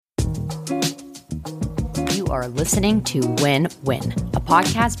are listening to Win Win, a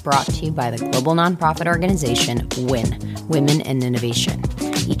podcast brought to you by the global nonprofit organization WIN, Women in Innovation.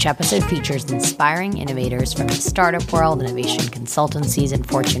 Each episode features inspiring innovators from the startup world, innovation consultancies, and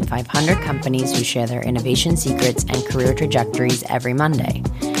Fortune 500 companies who share their innovation secrets and career trajectories every Monday.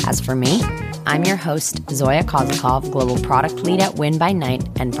 As for me, I'm your host, Zoya Kozakov, Global Product Lead at WIN by night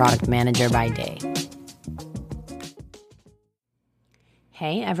and Product Manager by day.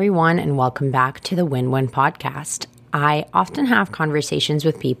 Hey everyone, and welcome back to the Win Win podcast. I often have conversations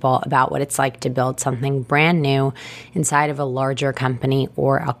with people about what it's like to build something brand new inside of a larger company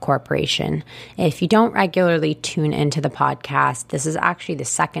or a corporation. If you don't regularly tune into the podcast, this is actually the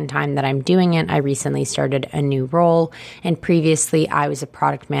second time that I'm doing it. I recently started a new role, and previously I was a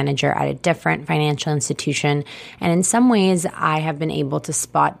product manager at a different financial institution. And in some ways, I have been able to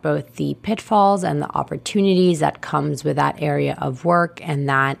spot both the pitfalls and the opportunities that comes with that area of work and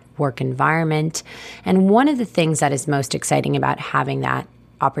that work environment. And one of the things that is most exciting about having that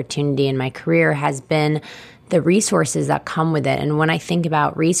opportunity in my career has been the resources that come with it. And when I think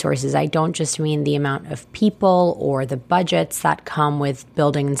about resources, I don't just mean the amount of people or the budgets that come with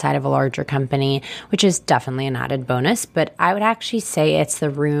building inside of a larger company, which is definitely an added bonus, but I would actually say it's the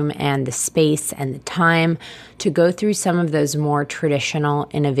room and the space and the time to go through some of those more traditional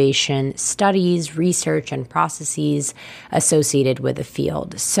innovation studies, research, and processes associated with the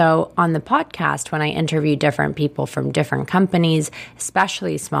field. So on the podcast, when I interview different people from different companies,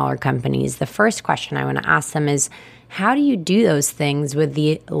 especially smaller companies, the first question I want to ask them is, how do you do those things with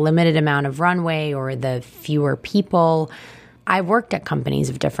the limited amount of runway or the fewer people? I've worked at companies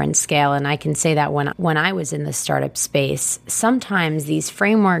of different scale, and I can say that when I was in the startup space, sometimes these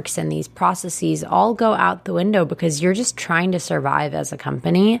frameworks and these processes all go out the window because you're just trying to survive as a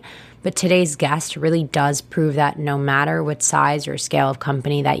company. But today's guest really does prove that no matter what size or scale of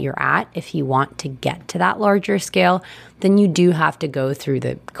company that you're at, if you want to get to that larger scale, then you do have to go through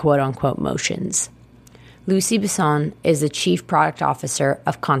the quote-unquote motions. Lucy Besson is the Chief Product Officer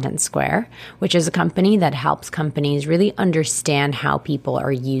of Content Square, which is a company that helps companies really understand how people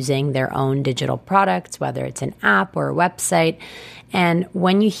are using their own digital products, whether it's an app or a website. And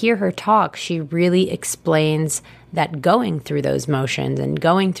when you hear her talk, she really explains that going through those motions and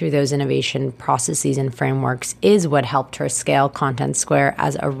going through those innovation processes and frameworks is what helped her scale Content Square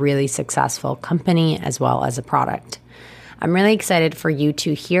as a really successful company as well as a product. I'm really excited for you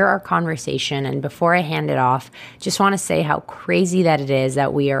to hear our conversation. And before I hand it off, just want to say how crazy that it is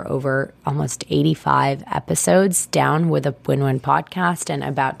that we are over almost 85 episodes down with a Win-Win podcast and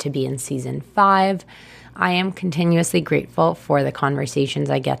about to be in season 5. I am continuously grateful for the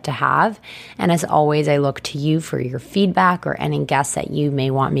conversations I get to have. And as always, I look to you for your feedback or any guests that you may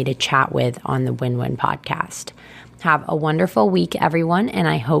want me to chat with on the Win-Win podcast. Have a wonderful week, everyone, and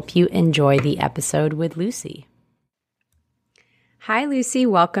I hope you enjoy the episode with Lucy. Hi, Lucy.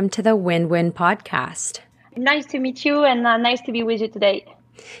 Welcome to the Win-Win podcast. Nice to meet you and nice to be with you today.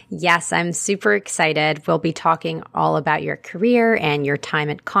 Yes, I'm super excited. We'll be talking all about your career and your time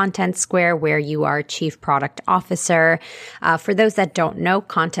at Content Square, where you are Chief Product Officer. For those that don't know,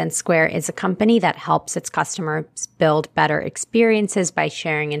 Content Square is a company that helps its customers build better experiences by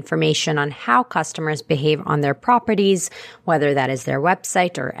sharing information on how customers behave on their properties, whether that is their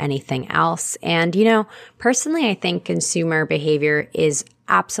website or anything else. And, personally, I think consumer behavior is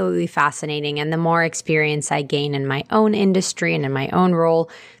absolutely fascinating. And the more experience I gain in my own industry and in my own role,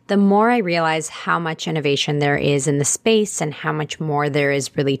 the more I realize how much innovation there is in the space and how much more there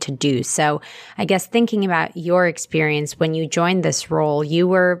is really to do. So I guess thinking about your experience when you joined this role, you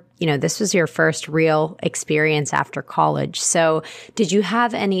were, this was your first real experience after college. So did you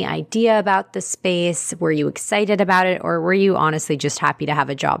have any idea about the space? Were you excited about it? Or were you honestly just happy to have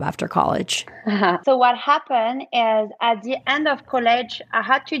a job after college? So what happened is at the end of college, I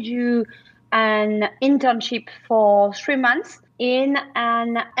had to do an internship for 3 months in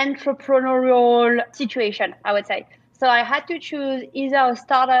an entrepreneurial situation, I would say. So I had to choose either a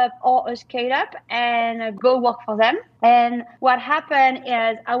startup or a scale-up and go work for them. And what happened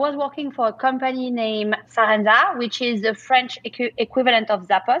is I was working for a company named Sarenza, which is the French equivalent of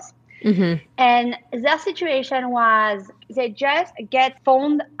Zappos. Mm-hmm. And their situation was they just get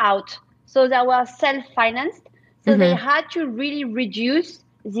found out. So they were self-financed. So they had to really reduce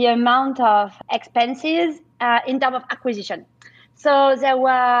the amount of expenses in terms of acquisition. So they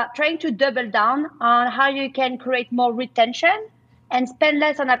were trying to double down on how you can create more retention and spend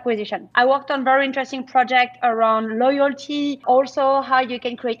less on acquisition. I worked on very interesting project around loyalty, also how you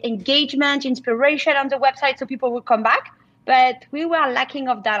can create engagement, inspiration on the website so people will come back. But we were lacking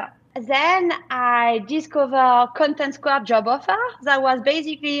of data. Then I discovered Content Square job offer that was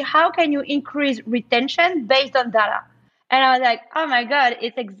basically how can you increase retention based on data. And I was like, oh my God,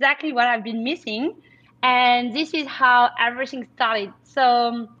 it's exactly what I've been missing. And this is how everything started.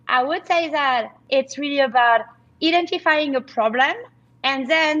 So I would say that it's really about identifying a problem and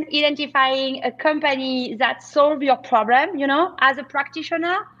then identifying a company that solves your problem. As a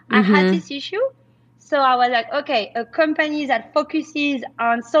practitioner, I had this issue. So I was like, okay, a company that focuses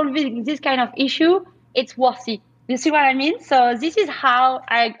on solving this kind of issue, it's worthy. You see what I mean? So this is how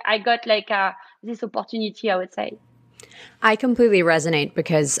I got this opportunity, I would say. I completely resonate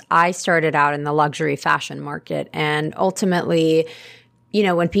because I started out in the luxury fashion market, and ultimately,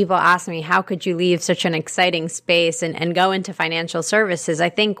 when people ask me, how could you leave such an exciting space and go into financial services? I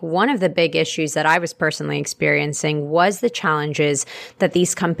think one of the big issues that I was personally experiencing was the challenges that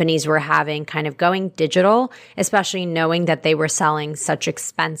these companies were having kind of going digital, especially knowing that they were selling such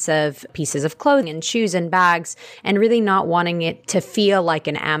expensive pieces of clothing and shoes and bags and really not wanting it to feel like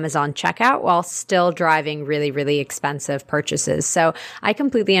an Amazon checkout while still driving really, really expensive purchases. So I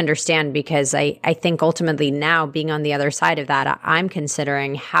completely understand because I think ultimately now being on the other side of that, I'm considering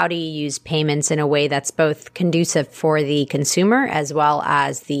how do you use payments in a way that's both conducive for the consumer as well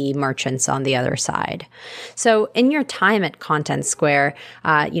as the merchants on the other side. So in your time at Content Square,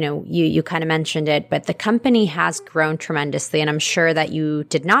 you kind of mentioned it, but the company has grown tremendously. And I'm sure that you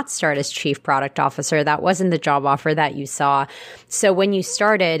did not start as chief product officer. That wasn't the job offer that you saw. So when you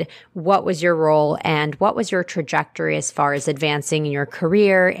started, what was your role and what was your trajectory as far as advancing in your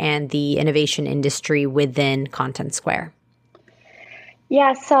career and the innovation industry within Content Square?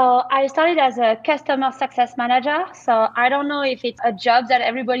 Yeah, so I started as a customer success manager. So I don't know if it's a job that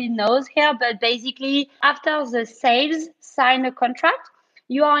everybody knows here, but basically after the sales sign a contract,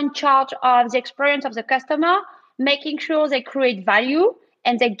 you are in charge of the experience of the customer, making sure they create value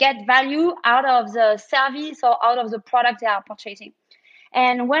and they get value out of the service or out of the product they are purchasing.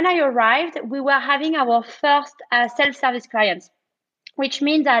 And when I arrived, we were having our first self-service clients, which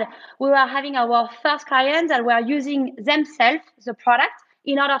means that we were having our first clients that were using themselves, the product,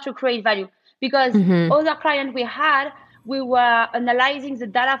 in order to create value. Because other clients we had, we were analyzing the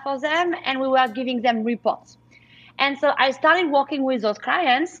data for them and we were giving them reports. And so I started working with those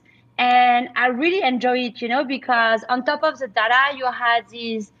clients and I really enjoy it, because on top of the data, you had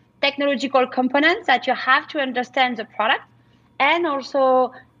these technological components that you have to understand the product and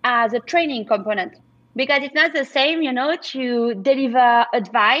also the training component. Because it's not the same, to deliver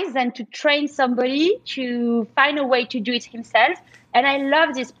advice and to train somebody to find a way to do it himself. And I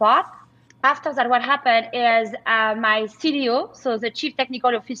love this part. After that, what happened is my CTO, so the chief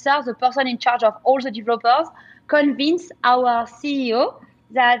technical officer, the person in charge of all the developers, convinced our CEO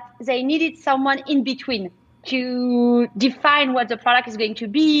that they needed someone in between to define what the product is going to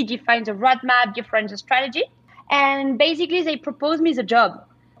be, define the roadmap, define the strategy. And basically, they proposed me the job.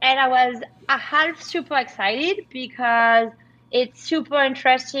 And I was a half super excited because it's super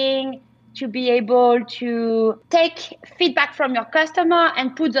interesting to be able to take feedback from your customer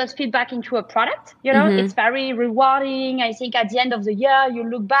and put those feedback into a product. It's very rewarding. I think at the end of the year, you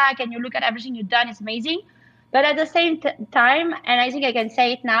look back and you look at everything you've done. It's amazing. But at the same time, and I think I can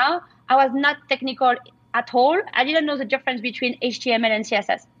say it now, I was not technical at all. I didn't know the difference between HTML and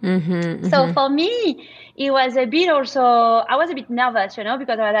CSS. So for me, it was a bit also, I was a bit nervous,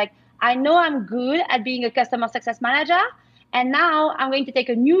 because I was like, I know I'm good at being a customer success manager. And now I'm going to take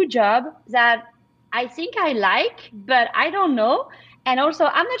a new job that I think I like, but I don't know. And also,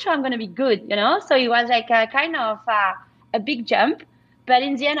 I'm not sure I'm going to be good, So it was like a kind of a big jump. But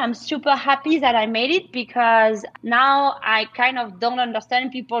in the end, I'm super happy that I made it because now I kind of don't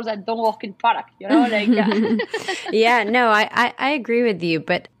understand people that don't work in product, Yeah, no, I agree with you.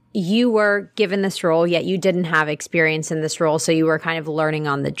 But you were given this role, yet you didn't have experience in this role. So you were kind of learning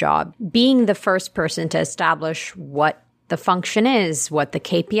on the job. Being the first person to establish what the function is, what the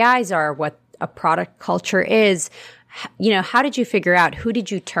KPIs are, what a product culture is, how did you figure out who did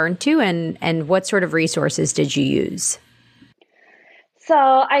you turn to and what sort of resources did you use? So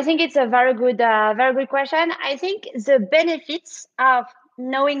I think it's a very good question. I think the benefits of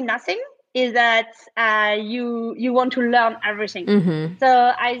knowing nothing is that you want to learn everything.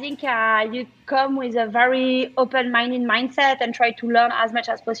 So I think you come with a very open-minded mindset and try to learn as much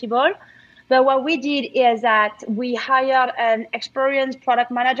as possible. But what we did is that we hired an experienced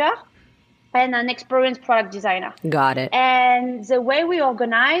product manager and an experienced product designer. Got it. And the way we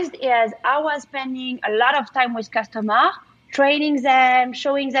organized is I was spending a lot of time with customers, training them,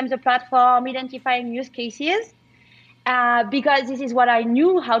 showing them the platform, identifying use cases, because this is what I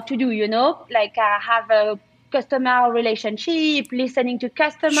knew how to do, have a customer relationship, listening to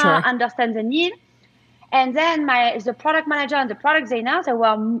customer, Sure. understand the need. And then the product manager and the product designer, they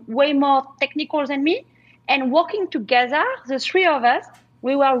were way more technical than me. And working together, the three of us,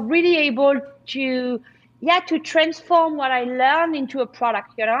 we were really able to transform what I learned into a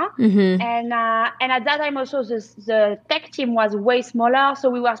product, Mm-hmm. And at that time also the tech team was way smaller, so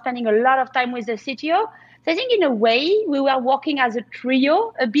we were spending a lot of time with the CTO. So I think in a way we were working as a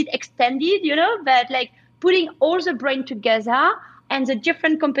trio, a bit extended, but like putting all the brain together and the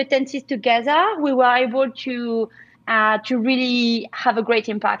different competencies together, we were able to really have a great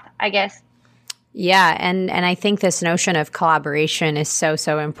impact, I guess. Yeah, and I think this notion of collaboration is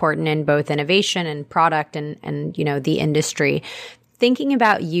so important in both innovation and product and the industry. Thinking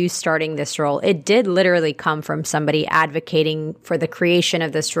about you starting this role, it did literally come from somebody advocating for the creation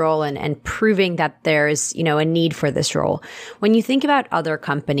of this role and proving that there's, a need for this role. When you think about other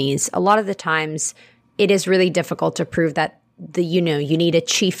companies, a lot of the times it is really difficult to prove that you need a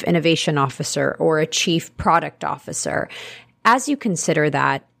chief innovation officer or a chief product officer. As you consider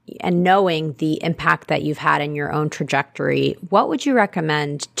that, and knowing the impact that you've had in your own trajectory, what would you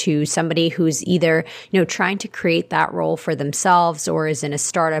recommend to somebody who's either, trying to create that role for themselves or is in a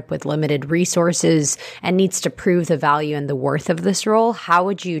startup with limited resources and needs to prove the value and the worth of this role? How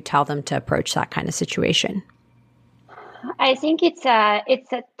would you tell them to approach that kind of situation? I think it's a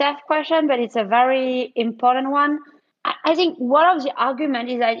tough question, but it's a very important one. I think one of the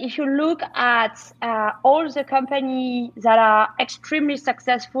arguments is that if you look at all the companies that are extremely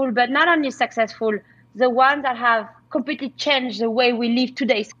successful, but not only successful, the ones that have completely changed the way we live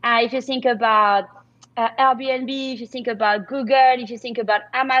today. If you think about Airbnb, if you think about Google, if you think about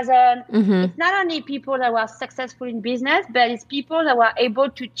Amazon, it's not only people that were successful in business, but it's people that were able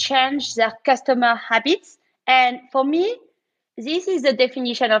to change their customer habits. And for me, this is the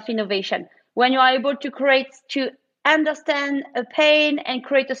definition of innovation. When you are able to understand a pain and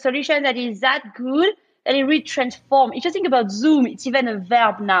create a solution that is that good that it really transforms. If you think about Zoom, it's even a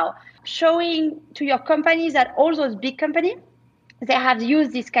verb now. Showing to your companies that all those big companies, they have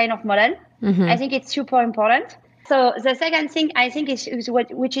used this kind of model. I think it's super important. So the second thing I think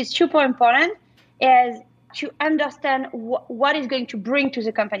which is super important is to understand what is going to bring to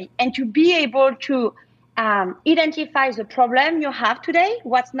the company and to be able to identify the problem you have today,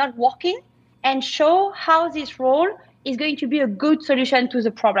 what's not working, and show how this role is going to be a good solution to the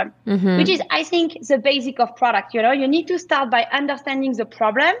problem, which is, I think, the basic of product. You need to start by understanding the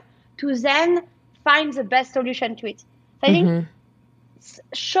problem to then find the best solution to it. So I think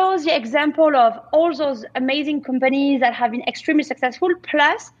shows the example of all those amazing companies that have been extremely successful,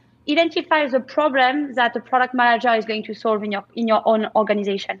 plus identify the problem that the product manager is going to solve in your own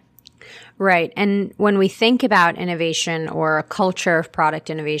organization. Right. And when we think about innovation or a culture of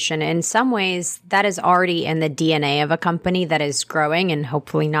product innovation, in some ways that is already in the DNA of a company that is growing and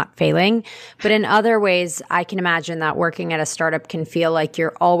hopefully not failing. But in other ways, I can imagine that working at a startup can feel like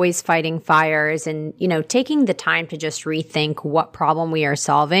you're always fighting fires and, taking the time to just rethink what problem we are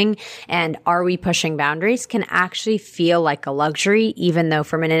solving and are we pushing boundaries can actually feel like a luxury, even though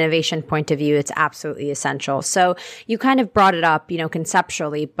from an innovation point of view, it's absolutely essential. So you kind of brought it up,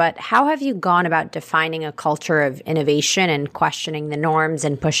 conceptually, but how have you gone about defining a culture of innovation and questioning the norms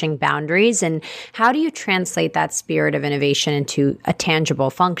and pushing boundaries? And how do you translate that spirit of innovation into a tangible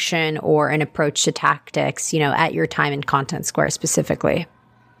function or an approach to tactics, at your time in Content Square specifically?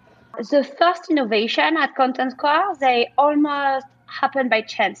 The first innovation at Content Square, they almost happened by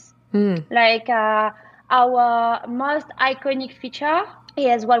chance. Like our most iconic feature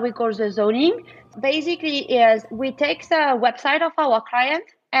is what we call the zoning. Basically is we take the website of our client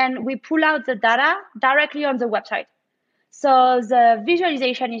and we pull out the data directly on the website. So the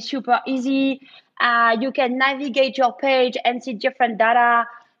visualization is super easy. You can navigate your page and see different data.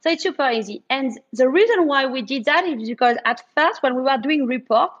 So it's super easy. And the reason why we did that is because at first, when we were doing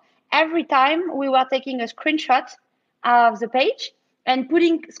report, every time we were taking a screenshot of the page and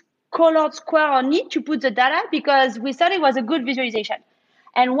putting colored square on it to put the data because we thought it was a good visualization.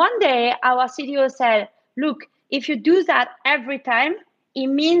 And one day our CTO said, look, if you do that every time, it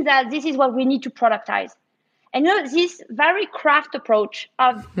means that this is what we need to productize. And this very craft approach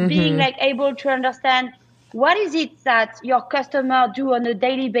of being like able to understand what is it that your customer do on a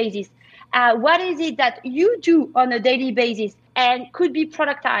daily basis? What is it that you do on a daily basis and could be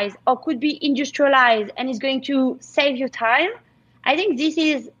productized or could be industrialized and is going to save you time? I think this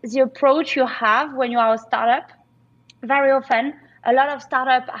is the approach you have when you are a startup. Very often, a lot of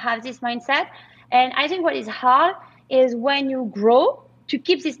startups have this mindset. And I think what is hard is when you grow to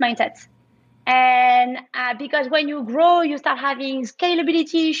keep this mindset. And because when you grow, you start having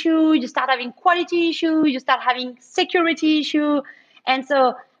scalability issue, you start having quality issue, you start having security issue. And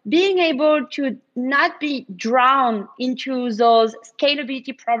so being able to not be drowned into those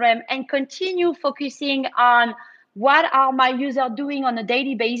scalability problems and continue focusing on what are my users doing on a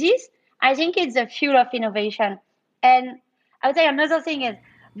daily basis, I think it's the fuel of innovation. And I would say another thing is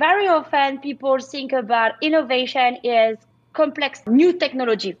very often people think about innovation is complex new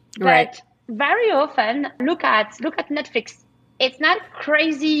technology, Right. but very often look at Netflix. It's not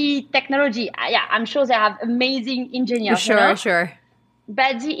crazy technology. Yeah, I'm sure they have amazing engineers, Sure.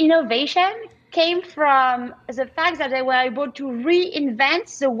 but the innovation came from the fact that they were able to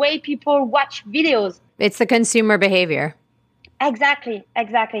reinvent the way people watch videos. It's the consumer behavior. Exactly.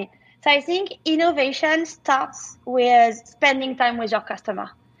 So I think innovation starts with spending time with your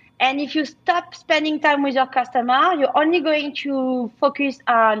customer. And if you stop spending time with your customer, you're only going to focus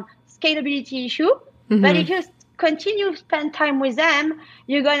on scalability issue. But if you continue to spend time with them,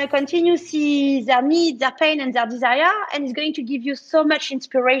 you're going to continue to see their needs, their pain, and their desire. And it's going to give you so much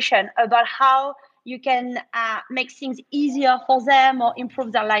inspiration about how you can make things easier for them or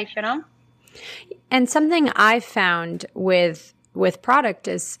improve their life, And something I've found with product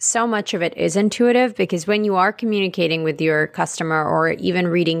is so much of it is intuitive, because when you are communicating with your customer or even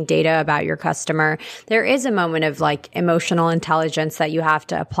reading data about your customer, there is a moment of like emotional intelligence that you have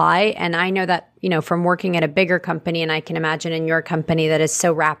to apply. And I know that, from working at a bigger company, and I can imagine in your company that is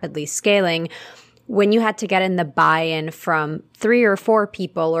so rapidly scaling, when you had to get in the buy-in from 3 or 4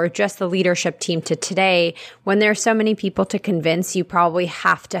 people or just the leadership team to today, when there's so many people to convince, you probably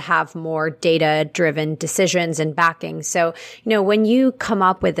have to have more data-driven decisions and backing. So, when you come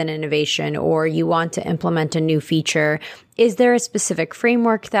up with an innovation or you want to implement a new feature, is there a specific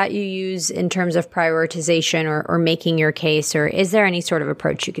framework that you use in terms of prioritization or making your case, or is there any sort of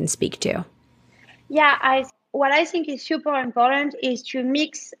approach you can speak to? Yeah, what I think is super important is to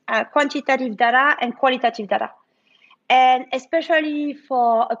mix quantitative data and qualitative data. And especially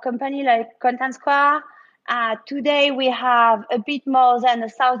for a company like Content Square, today we have a bit more than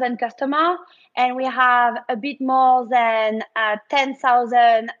 1,000 customers, and we have a bit more than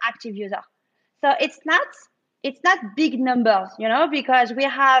 10,000 active users. So it's not big numbers, because we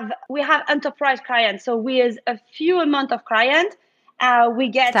have enterprise clients. So with a few amount of clients, we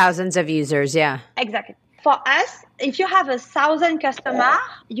get thousands of users. Yeah, exactly. For us, if you have 1,000 customers,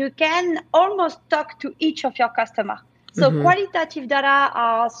 you can almost talk to each of your customers. So qualitative data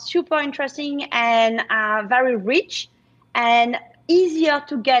are super interesting and very rich and easier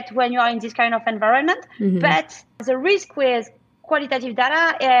to get when you are in this kind of environment. But the risk with qualitative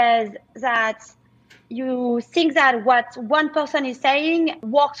data is that you think that what one person is saying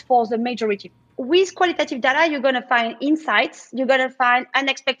works for the majority. With qualitative data, you're going to find insights, you're going to find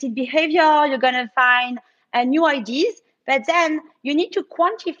unexpected behavior, you're going to find new ideas, but then you need to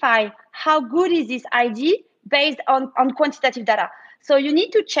quantify how good is this idea based on quantitative data. So you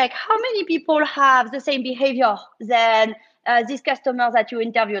need to check how many people have the same behavior than these customers that you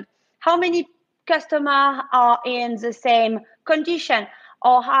interviewed. How many customers are in the same condition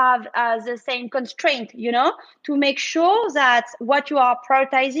or have the same constraint, to make sure that what you are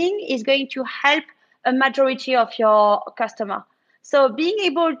prioritizing is going to help a majority of your customer. So being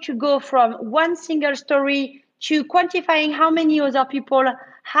able to go from one single story to quantifying how many other people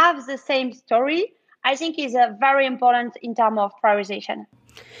have the same story, I think is very important in terms of prioritization.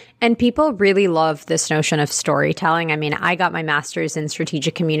 And people really love this notion of storytelling. I mean, I got my master's in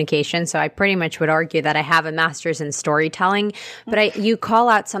strategic communication, so I pretty much would argue that I have a master's in storytelling. But you call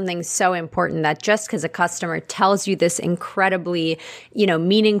out something so important, that just because a customer tells you this incredibly,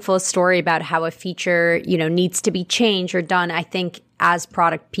 meaningful story about how a feature, needs to be changed or done, I think as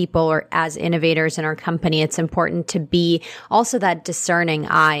product people or as innovators in our company, it's important to be also that discerning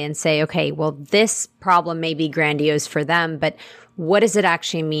eye and say, okay, well, this problem may be grandiose for them, but what does it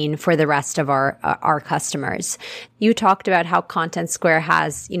actually mean for the rest of our customers? You talked about how Content Square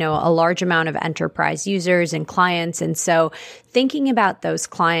has, a large amount of enterprise users and clients. And so thinking about those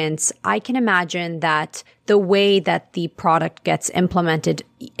clients, I can imagine that the way that the product gets implemented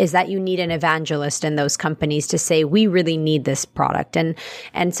is that you need an evangelist in those companies to say, we really need this product. And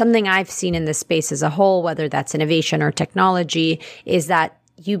something I've seen in this space as a whole, whether that's innovation or technology, is that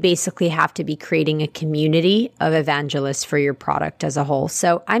you basically have to be creating a community of evangelists for your product as a whole.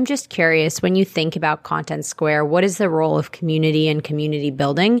 So I'm just curious, when you think about Content Square, what is the role of community and community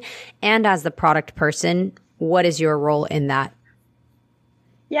building? And as the product person, what is your role in that?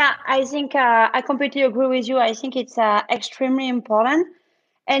 Yeah, I think I completely agree with you. I think it's extremely important.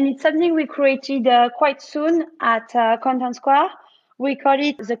 And it's something we created quite soon at Content Square. We call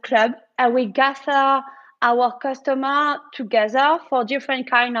it the club. and we gather our customer together for different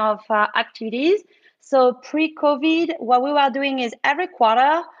kind of activities. So pre-COVID, what we were doing is every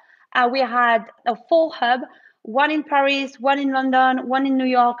quarter, we had a 4 hub, one in Paris, one in London, one in New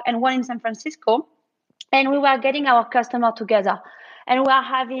York, and one in San Francisco. And we were getting our customer together. And we are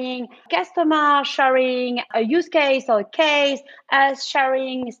having customer sharing a use case or a case, us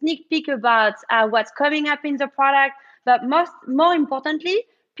sharing a sneak peek about what's coming up in the product. But more importantly,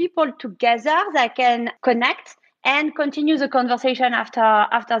 people together that can connect and continue the conversation after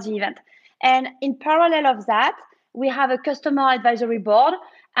the event. And in parallel of that, we have a customer advisory board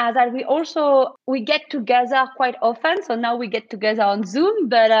that we get together quite often. So now we get together on Zoom,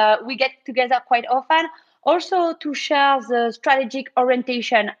 but we get together quite often also to share the strategic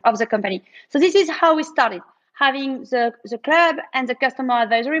orientation of the company. So this is how we started, having the club and the customer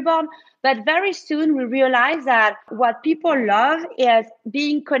advisory board. But very soon we realized that what people love is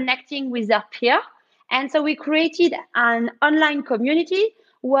connecting with their peer. And so we created an online community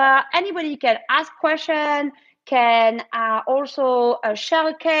where anybody can ask questions, can also share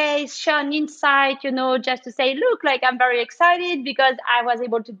a case, share an insight, just to say, look, like I'm very excited because I was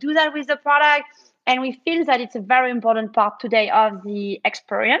able to do that with the product. And we feel that it's a very important part today of the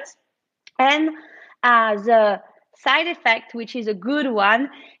experience. And the side effect, which is a good one,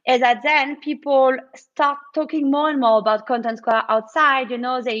 is that then people start talking more and more about Content Square outside.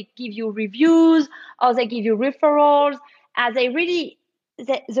 They give you reviews or they give you referrals.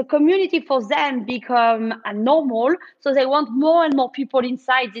 The community for them become normal. So they want more and more people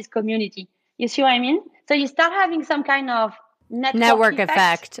inside this community. You see what I mean? So you start having some kind of network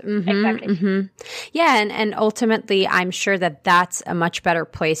effect. Mm-hmm, exactly. Mm-hmm. Yeah. And ultimately, I'm sure that that's a much better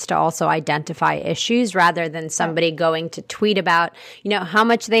place to also identify issues rather than somebody going to tweet about, how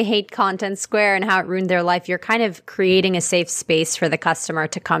much they hate Content Square and how it ruined their life. You're kind of creating a safe space for the customer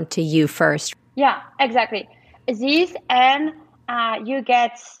to come to you first. Yeah, exactly. This and you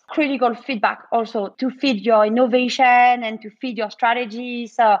get critical feedback also to feed your innovation and to feed your strategy.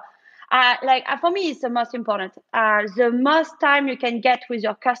 So for me, it's the most important. The most time you can get with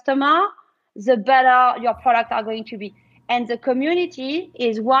your customer, the better your products are going to be. And the community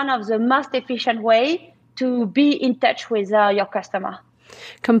is one of the most efficient way to be in touch with your customer.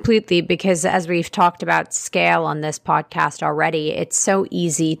 Completely, because as we've talked about scale on this podcast already, it's so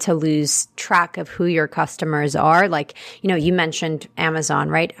easy to lose track of who your customers are. Like, you mentioned Amazon,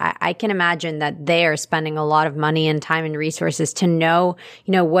 right? I can imagine that they are spending a lot of money and time and resources to know,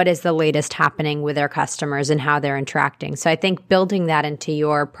 what is the latest happening with their customers and how they're interacting. So I think building that into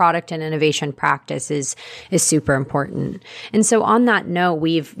your product and innovation practice is super important. And so on that note,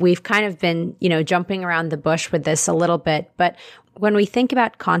 we've kind of been, jumping around the bush with this a little bit, but when we think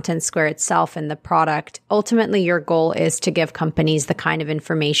about Content Square itself and the product, ultimately your goal is to give companies the kind of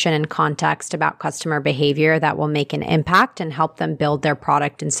information and context about customer behavior that will make an impact and help them build their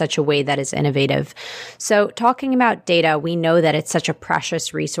product in such a way that is innovative. So talking about data, we know that it's such a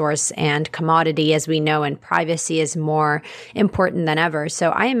precious resource and commodity, as we know, and privacy is more important than ever. So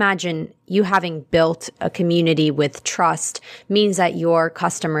I imagine you having built a community with trust means that your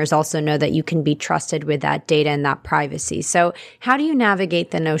customers also know that you can be trusted with that data and that privacy. So how do you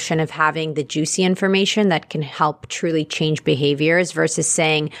navigate the notion of having the juicy information that can help truly change behaviors versus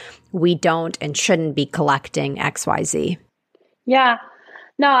saying we don't and shouldn't be collecting XYZ? Yeah,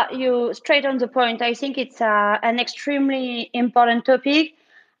 no, you straight on the point. I think it's an extremely important topic.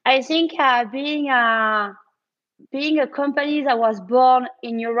 I think being a company that was born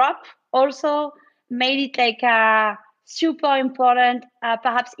in Europe also made it super important,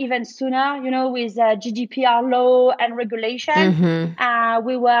 perhaps even sooner, with GDPR law and regulation. Mm-hmm.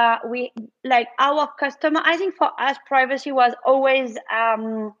 Our customer, I think for us, privacy was always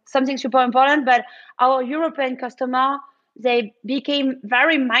something super important, but our European customer, they became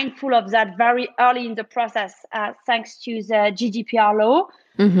very mindful of that very early in the process, thanks to the GDPR law.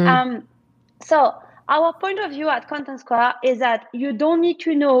 Mm-hmm. So our point of view at Content Square is that you don't need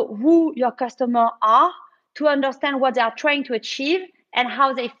to know who your customer are to understand what they are trying to achieve and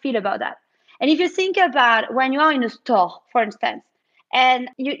how they feel about that. And if you think about when you are in a store, for instance, and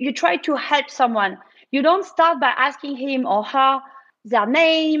you try to help someone, you don't start by asking him or her their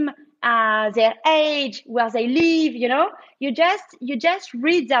name, their age, where they live, you just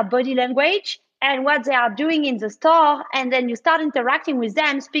read their body language and what they are doing in the store. And then you start interacting with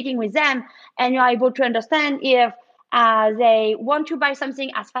them, speaking with them, and you're able to understand if they want to buy something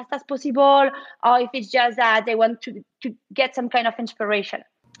as fast as possible, or if it's just that they want to get some kind of inspiration.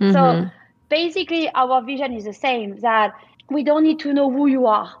 Mm-hmm. So basically, our vision is the same, that we don't need to know who you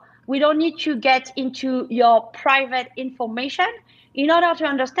are. We don't need to get into your private information. in order to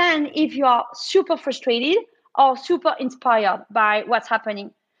understand if you are super frustrated or super inspired by what's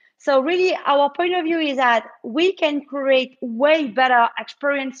happening. So really, our point of view is that we can create way better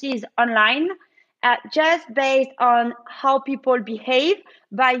experiences online just based on how people behave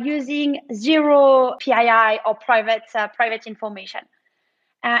by using zero PII or private information.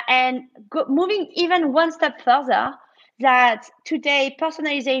 And moving even one step further, that today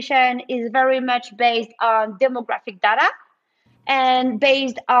personalization is very much based on demographic data and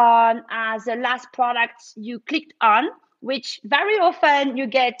based on the last products you clicked on, which very often you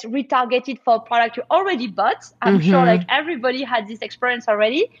get retargeted for a product you already bought. I'm sure like everybody had this experience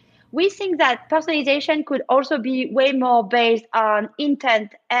already. We think that personalization could also be way more based on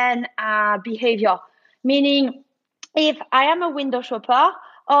intent and behavior, meaning if I am a window shopper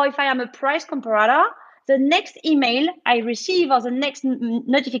or if I am a price comparator, the next email I receive or the next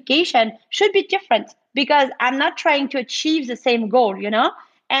notification should be different because I'm not trying to achieve the same goal,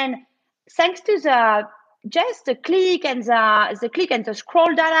 And thanks to the click and the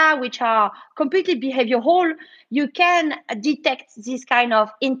scroll data, which are completely behavioral, you can detect this kind of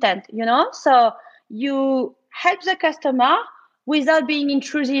intent, So you help the customer without being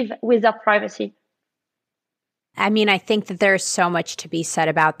intrusive with their privacy. I mean, I think that there's so much to be said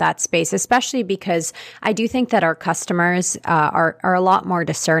about that space, especially because I do think that our customers are a lot more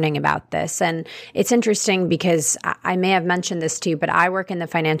discerning about this. And it's interesting because I may have mentioned this to you, but I work in the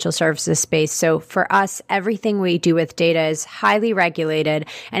financial services space. So for us, everything we do with data is highly regulated.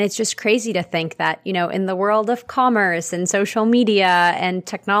 And it's just crazy to think that, in the world of commerce and social media and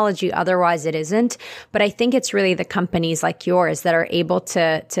technology, otherwise it isn't. But I think it's really the companies like yours that are able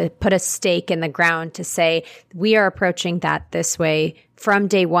to put a stake in the ground to say, we are approaching that this way from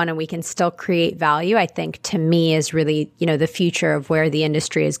day one and we can still create value, I think to me is really, the future of where the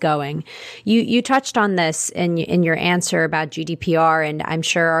industry is going. You touched on this in your answer about GDPR, and I'm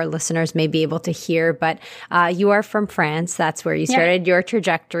sure our listeners may be able to hear, but you are from France. That's where you started your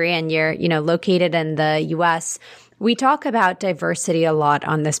trajectory, and you're, located in the US. We talk about diversity a lot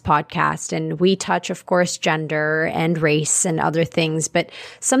on this podcast, and we touch, of course, gender and race and other things. But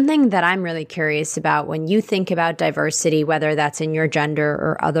something that I'm really curious about when you think about diversity, whether that's in your gender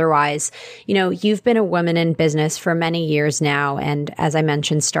or otherwise, you've been a woman in business for many years now. And as I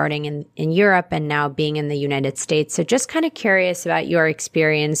mentioned, starting in Europe and now being in the United States. So just kind of curious about your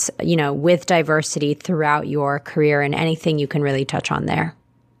experience, with diversity throughout your career and anything you can really touch on there.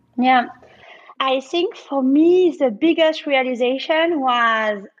 Yeah. I think for me, the biggest realization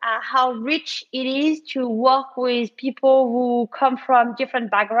was how rich it is to work with people who come from different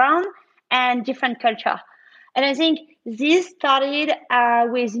backgrounds and different culture. And I think this started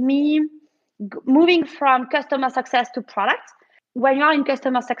with me moving from customer success to product. When you're in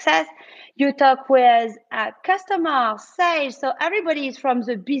customer success, you talk with customer sales. So everybody is from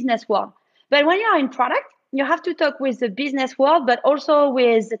the business world. But when you're in product, you have to talk with the business world, but also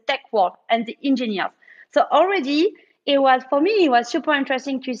with the tech world and the engineers. So already it was super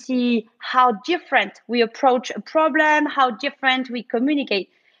interesting to see how different we approach a problem, how different we communicate.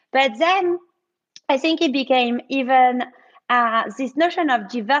 But then I think it became even, this notion of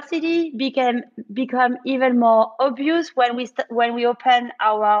diversity become even more obvious when we opened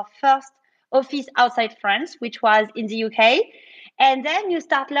our first office outside France, which was in the UK. And then you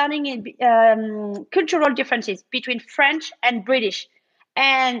start learning cultural differences between French and British.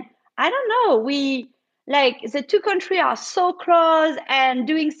 And I don't know, the two countries are so close and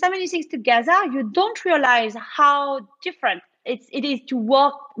doing so many things together, you don't realize how different it is to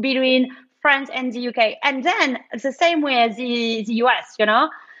work between France and the UK. And then it's the same way as the US,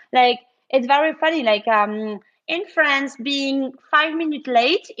 it's very funny, in France, being 5 minutes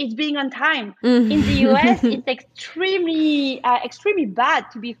late is being on time. Mm-hmm. In the US, it's extremely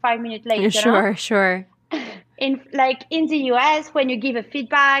bad to be 5 minutes late. Sure. In the US, when you give a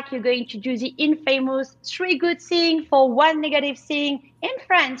feedback, you're going to do the infamous 3 good things for 1 negative thing. In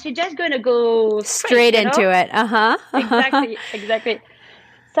France, you're just going to go straight into it. Exactly.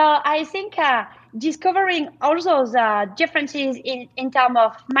 So I think discovering also the differences in terms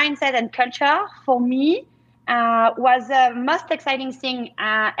of mindset and culture for me was the most exciting thing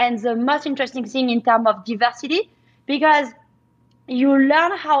and the most interesting thing in terms of diversity, because you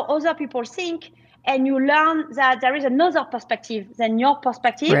learn how other people think and you learn that there is another perspective than your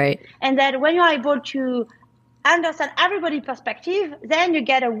perspective. Right. And that when you're able to understand everybody's perspective, then you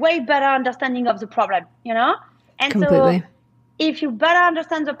get a way better understanding of the problem, And Completely. So if you better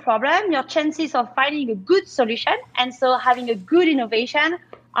understand the problem, your chances of finding a good solution and so having a good innovation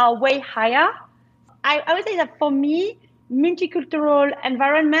are way higher. I would say that for me, multicultural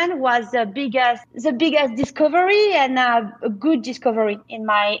environment was the biggest discovery and a good discovery in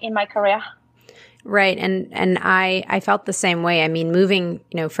my career. Right. And I felt the same way. I mean, moving,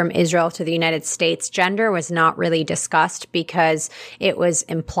 from Israel to the United States, gender was not really discussed because it was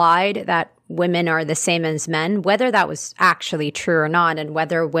implied that women are the same as men, whether that was actually true or not, and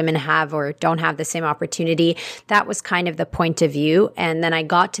whether women have or don't have the same opportunity. That was kind of the point of view. And then I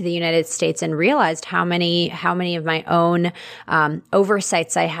got to the United States and realized how many of my own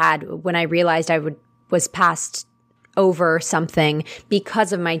oversights I had when I realized was passed over something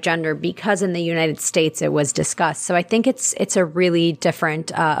because of my gender, because in the United States it was discussed. So I think it's a really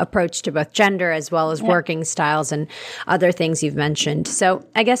different approach to both gender as well as working styles and other things you've mentioned. So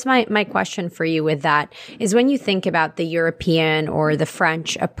I guess my question for you with that is, when you think about the European or the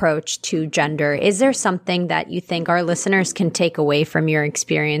French approach to gender, is there something that you think our listeners can take away from your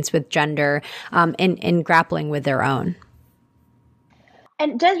experience with gender in grappling with their own?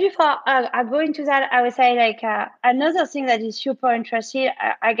 And just before I go into that, I would say another thing that is super interesting,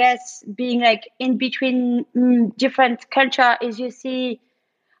 I guess, being in between different culture, is you see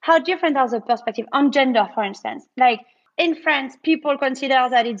how different are the perspective on gender, for instance. Like in France, people consider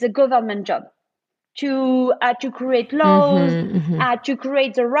that it's a government job to create laws, to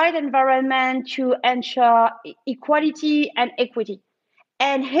create the right environment, to ensure equality and equity.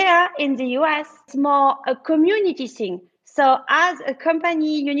 And here in the US, it's more a community thing. So as a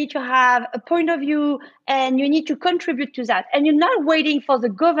company, you need to have a point of view and you need to contribute to that. And you're not waiting for the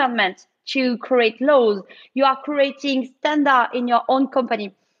government to create laws. You are creating standard in your own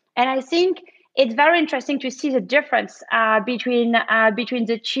company. And I think it's very interesting to see the difference between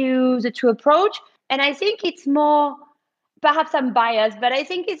the two approach. And I think it's more, perhaps I'm biased, but I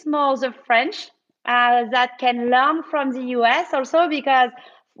think it's more the French that can learn from the US also, because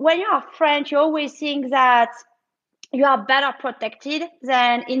when you are French, you always think that you are better protected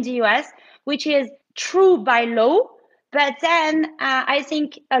than in the US, which is true by law. But then I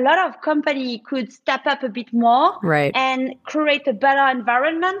think a lot of companies could step up a bit more, right, and create a better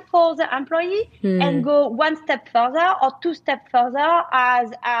environment for the employee and go one step further or two steps further,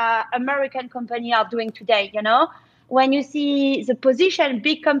 as American companies are doing today. When you see the position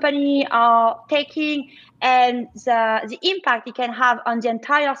big companies are taking and the impact it can have on the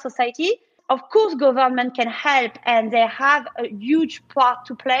entire society, of course, government can help and they have a huge part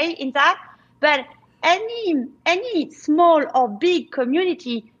to play in that. But any small or big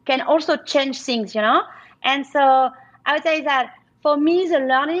community can also change things, And so I would say that for me, the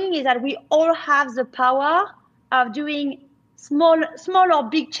learning is that we all have the power of doing small or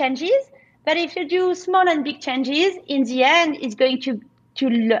big changes. But if you do small and big changes, in the end, it's going to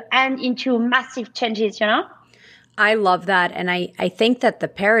end into massive changes, I love that. And I think that the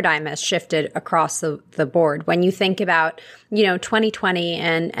paradigm has shifted across the board. When you think about, 2020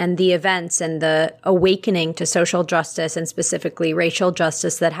 and the events and the awakening to social justice and specifically racial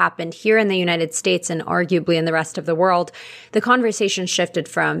justice that happened here in the United States and arguably in the rest of the world, the conversation shifted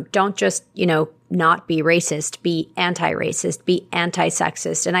from don't just, not be racist, be anti-racist, be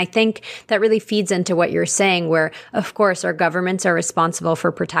anti-sexist. And I think that really feeds into what you're saying, where, of course, our governments are responsible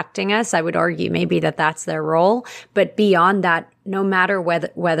for protecting us. I would argue maybe that's their role. But beyond that, no matter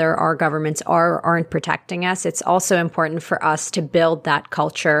whether our governments are or aren't protecting us, it's also important for us to build that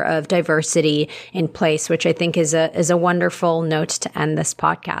culture of diversity in place, which I think is a wonderful note to end this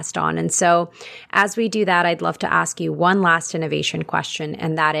podcast on. And so as we do that, I'd love to ask you one last innovation question,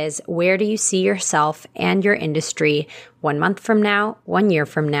 and that is, where do you see yourself and your industry 1 month from now, 1 year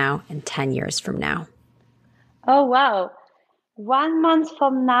from now, and 10 years from now? Oh, wow. 1 month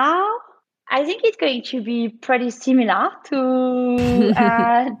from now, I think it's going to be pretty similar to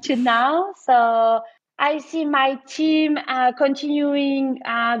now. So I see my team continuing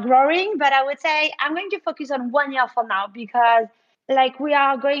growing, but I would say I'm going to focus on 1 year from now, because we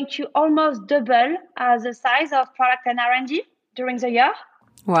are going to almost double the size of product and R&D during the year.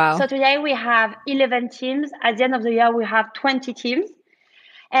 Wow. So today we have 11 teams. At the end of the year, we have 20 teams.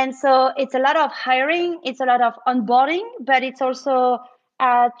 And so it's a lot of hiring, it's a lot of onboarding, but it's also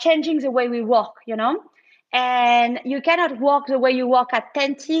changing the way we work, and you cannot work the way you work at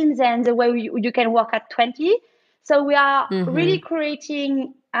 10 teams and the way you can work at 20. So we are really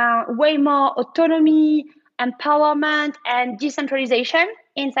creating way more autonomy, empowerment, and decentralization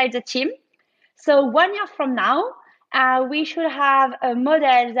inside the team. So 1 year from now, we should have a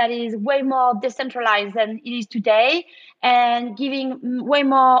model that is way more decentralized than it is today, and giving way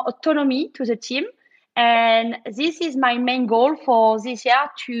more autonomy to the team. And this is my main goal for this year,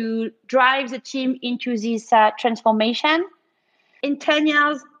 to drive the team into this transformation. In 10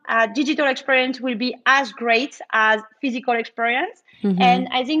 years, digital experience will be as great as physical experience. Mm-hmm. And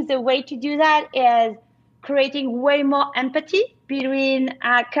I think the way to do that is creating way more empathy between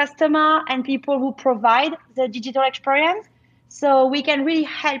customer and people who provide the digital experience. So we can really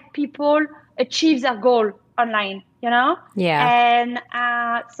help people achieve their goal online, Yeah. And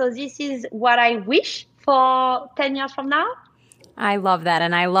so this is what I wish for 10 years from now. I love that.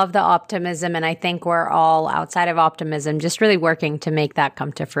 And I love the optimism. And I think we're all, outside of optimism, just really working to make that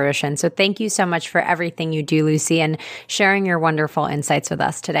come to fruition. So thank you so much for everything you do, Lucy, and sharing your wonderful insights with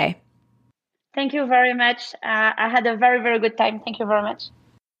us today. Thank you very much. I had a very, very good time. Thank you very much.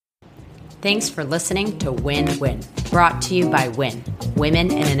 Thanks for listening to Win Win, brought to you by WIN,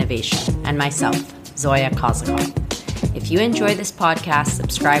 Women in Innovation, and myself, Zoya Kozakov. If you enjoy this podcast,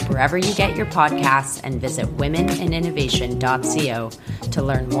 subscribe wherever you get your podcasts and visit womeninnovation.co to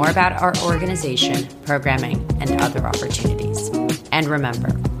learn more about our organization, programming, and other opportunities. And remember,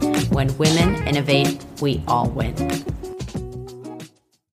 when women innovate, we all win.